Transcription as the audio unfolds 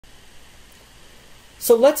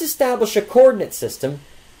So let's establish a coordinate system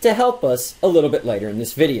to help us a little bit later in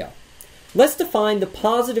this video. Let's define the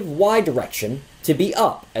positive y direction to be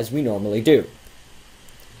up, as we normally do.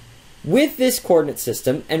 With this coordinate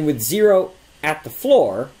system, and with 0 at the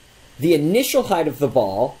floor, the initial height of the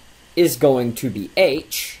ball is going to be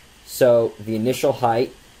h. So the initial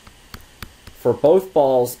height for both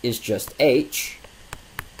balls is just h.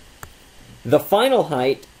 The final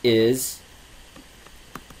height is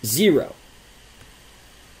 0.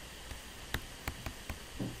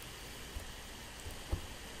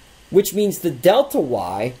 Which means the delta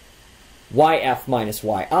y, yf minus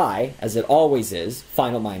yi, as it always is,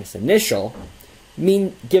 final minus initial,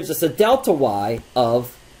 gives us a delta y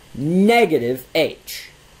of negative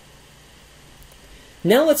h.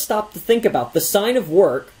 Now let's stop to think about the sign of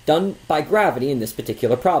work done by gravity in this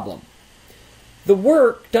particular problem. The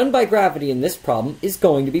work done by gravity in this problem is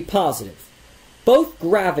going to be positive. Both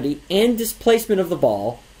gravity and displacement of the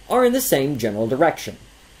ball are in the same general direction.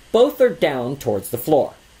 Both are down towards the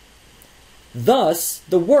floor. Thus,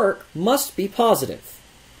 the work must be positive.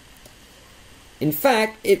 In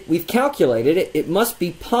fact, we've calculated it, it must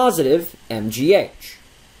be positive mgh.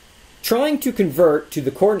 Trying to convert to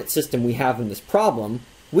the coordinate system we have in this problem,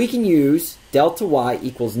 we can use delta y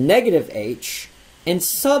equals negative h and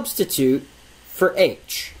substitute for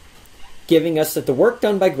h, giving us that the work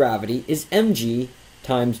done by gravity is mg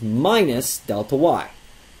times minus delta y.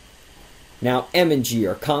 Now m and g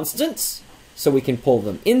are constants, so we can pull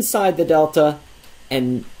them inside the delta,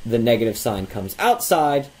 and the negative sign comes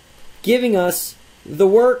outside, giving us the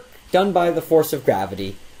work done by the force of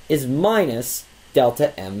gravity is minus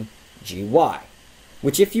delta mgy,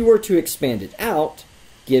 which if you were to expand it out,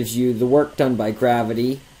 gives you the work done by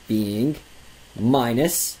gravity being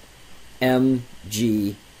minus mgyf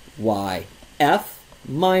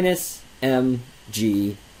minus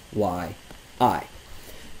mgyi.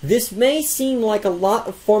 This may seem like a lot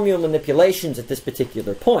of formula manipulations at this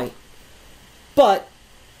particular point, but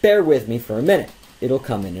bear with me for a minute. It'll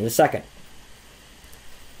come in a second.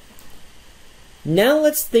 Now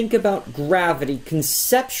let's think about gravity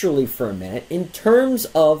conceptually for a minute in terms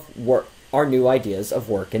of our new ideas of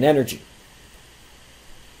work and energy.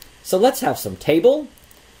 So let's have some table.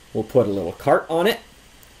 We'll put a little cart on it,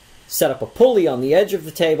 set up a pulley on the edge of the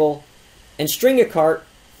table, and string a cart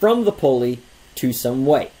from the pulley to some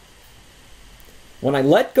weight. When I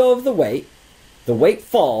let go of the weight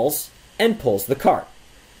falls and pulls the cart,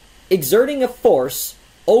 exerting a force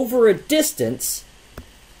over a distance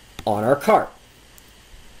on our cart.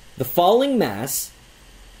 The falling mass,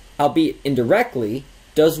 albeit indirectly,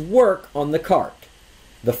 does work on the cart.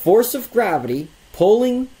 The force of gravity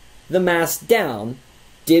pulling the mass down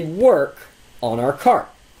did work on our cart,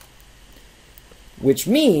 which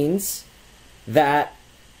means that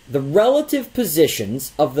the relative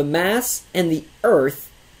positions of the mass and the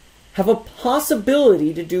earth have a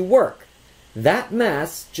possibility to do work. That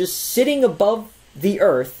mass just sitting above the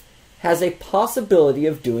earth has a possibility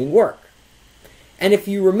of doing work. And if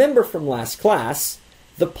you remember from last class,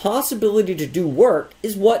 the possibility to do work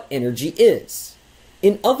is what energy is.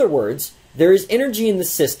 In other words, there is energy in the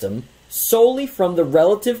system solely from the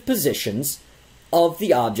relative positions of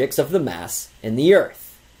the objects of the mass and the earth.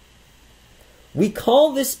 We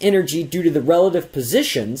call this energy due to the relative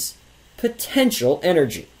positions potential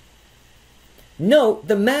energy. Note,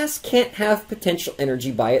 the mass can't have potential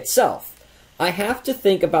energy by itself. I have to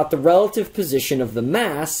think about the relative position of the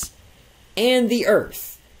mass and the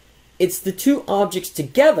earth. It's the two objects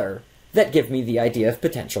together that give me the idea of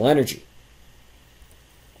potential energy.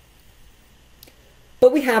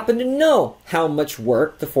 But we happen to know how much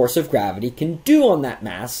work the force of gravity can do on that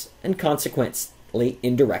mass, and consequently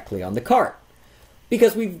indirectly on the cart,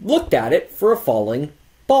 because we've looked at it for a falling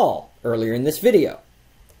ball earlier in this video.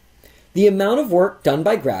 The amount of work done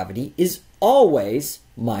by gravity is always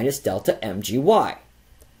minus delta mgy.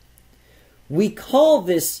 We call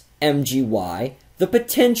this mgy the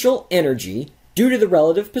potential energy due to the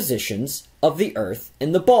relative positions of the earth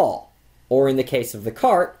and the ball, or in the case of the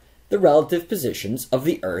cart, the relative positions of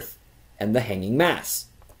the earth and the hanging mass.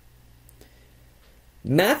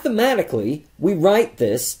 Mathematically, we write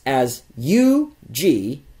this as Ug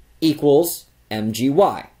equals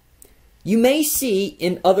mgy. You may see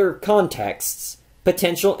in other contexts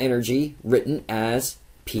potential energy written as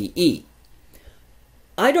Pe.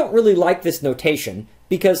 I don't really like this notation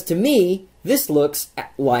because to me this looks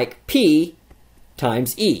like P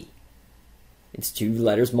times E. It's two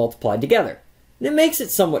letters multiplied together. And it makes it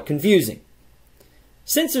somewhat confusing.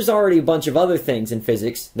 Since there's already a bunch of other things in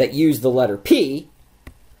physics that use the letter P,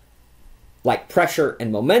 like pressure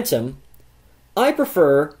and momentum, I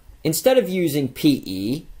prefer instead of using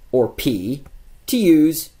PE or P, to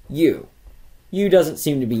use U. U doesn't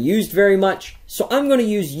seem to be used very much, so I'm going to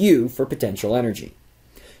use U for potential energy.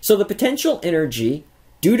 So the potential energy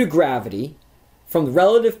due to gravity from the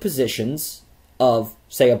relative positions of,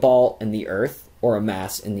 say, a ball in the Earth or a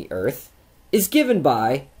mass in the Earth is given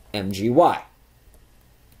by mgy.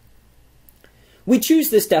 We choose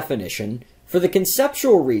this definition for the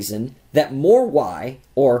conceptual reason that more y,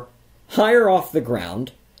 or higher off the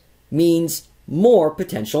ground, means more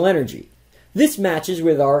potential energy. This matches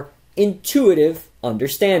with our intuitive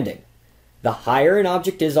understanding. The higher an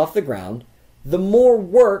object is off the ground, the more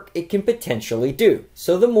work it can potentially do,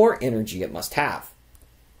 so the more energy it must have.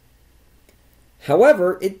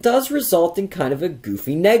 However, it does result in kind of a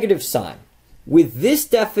goofy negative sign. With this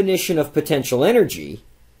definition of potential energy,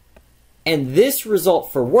 and this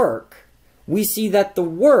result for work, we see that the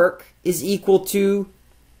work is equal to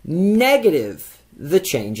negative the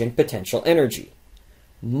change in potential energy,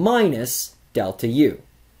 minus delta U.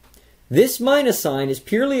 This minus sign is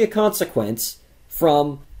purely a consequence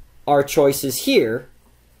from our choices here,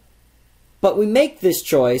 but we make this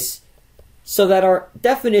choice so that our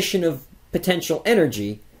definition of potential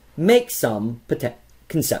energy makes some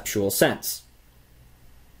conceptual sense.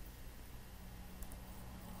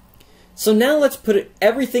 So now let's put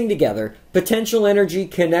everything together, potential energy,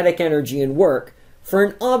 kinetic energy, and work, for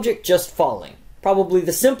an object just falling, probably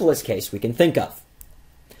the simplest case we can think of.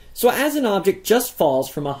 So as an object just falls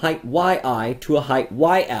from a height yi to a height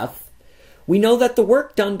yf, we know that the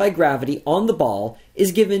work done by gravity on the ball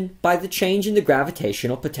is given by the change in the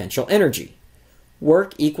gravitational potential energy.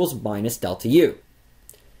 Work equals minus delta U.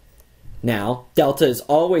 Now, delta is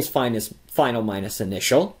always final minus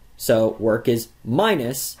initial, so work is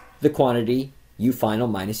minus the quantity U final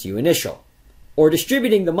minus U initial. Or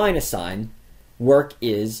distributing the minus sign, work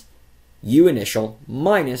is U initial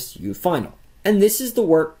minus U final. And this is the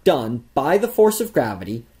work done by the force of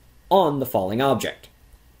gravity on the falling object.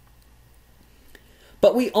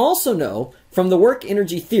 But we also know from the work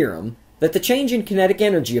energy theorem that the change in kinetic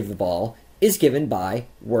energy of the ball is given by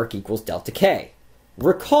work equals delta K.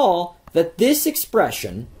 Recall that this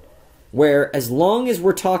expression, where as long as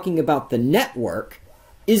we're talking about the net work,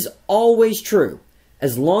 is always true.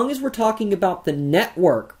 As long as we're talking about the net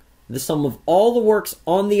work, the sum of all the works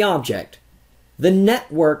on the object, the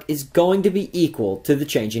net work is going to be equal to the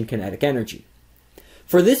change in kinetic energy.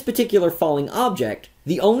 For this particular falling object,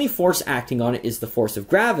 the only force acting on it is the force of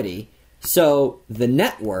gravity, so the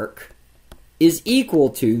net work is equal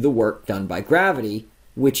to the work done by gravity,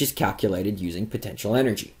 which is calculated using potential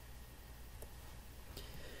energy.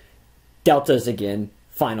 Delta is again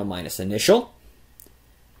final minus initial.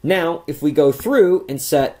 Now, if we go through and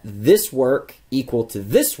set this work equal to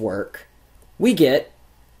this work, we get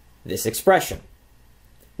this expression,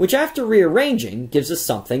 which after rearranging gives us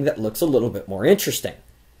something that looks a little bit more interesting.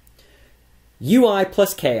 Ui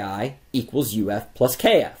plus Ki equals Uf plus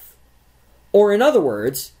Kf. Or in other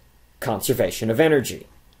words, conservation of energy.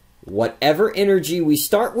 Whatever energy we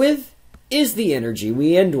start with is the energy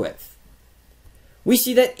we end with. We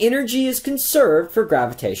see that energy is conserved for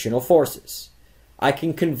gravitational forces. I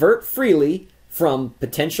can convert freely from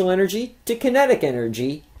potential energy to kinetic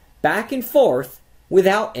energy back and forth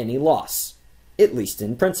without any loss, at least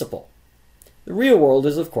in principle. The real world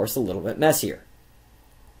is, of course, a little bit messier.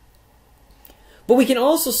 But we can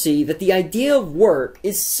also see that the idea of work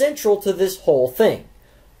is central to this whole thing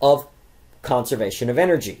of conservation of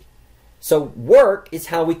energy. So work is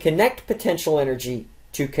how we connect potential energy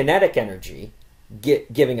to kinetic energy,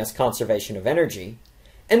 giving us conservation of energy.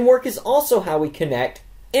 And work is also how we connect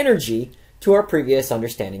energy to our previous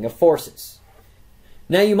understanding of forces.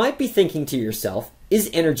 Now you might be thinking to yourself, is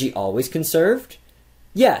energy always conserved?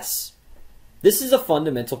 Yes. This is a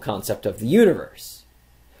fundamental concept of the universe.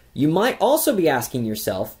 You might also be asking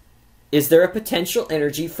yourself, is there a potential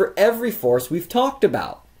energy for every force we've talked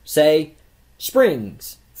about? Say,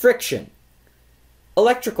 springs, friction,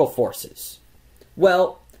 electrical forces.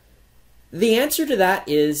 Well, the answer to that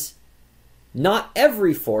is not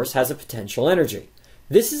every force has a potential energy.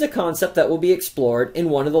 This is a concept that will be explored in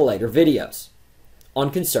one of the later videos on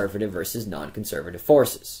conservative versus non-conservative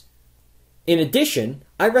forces. In addition,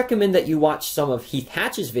 I recommend that you watch some of Heath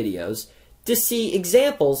Hatch's videos to see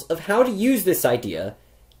examples of how to use this idea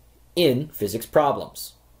in physics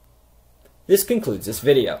problems. This concludes this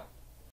video.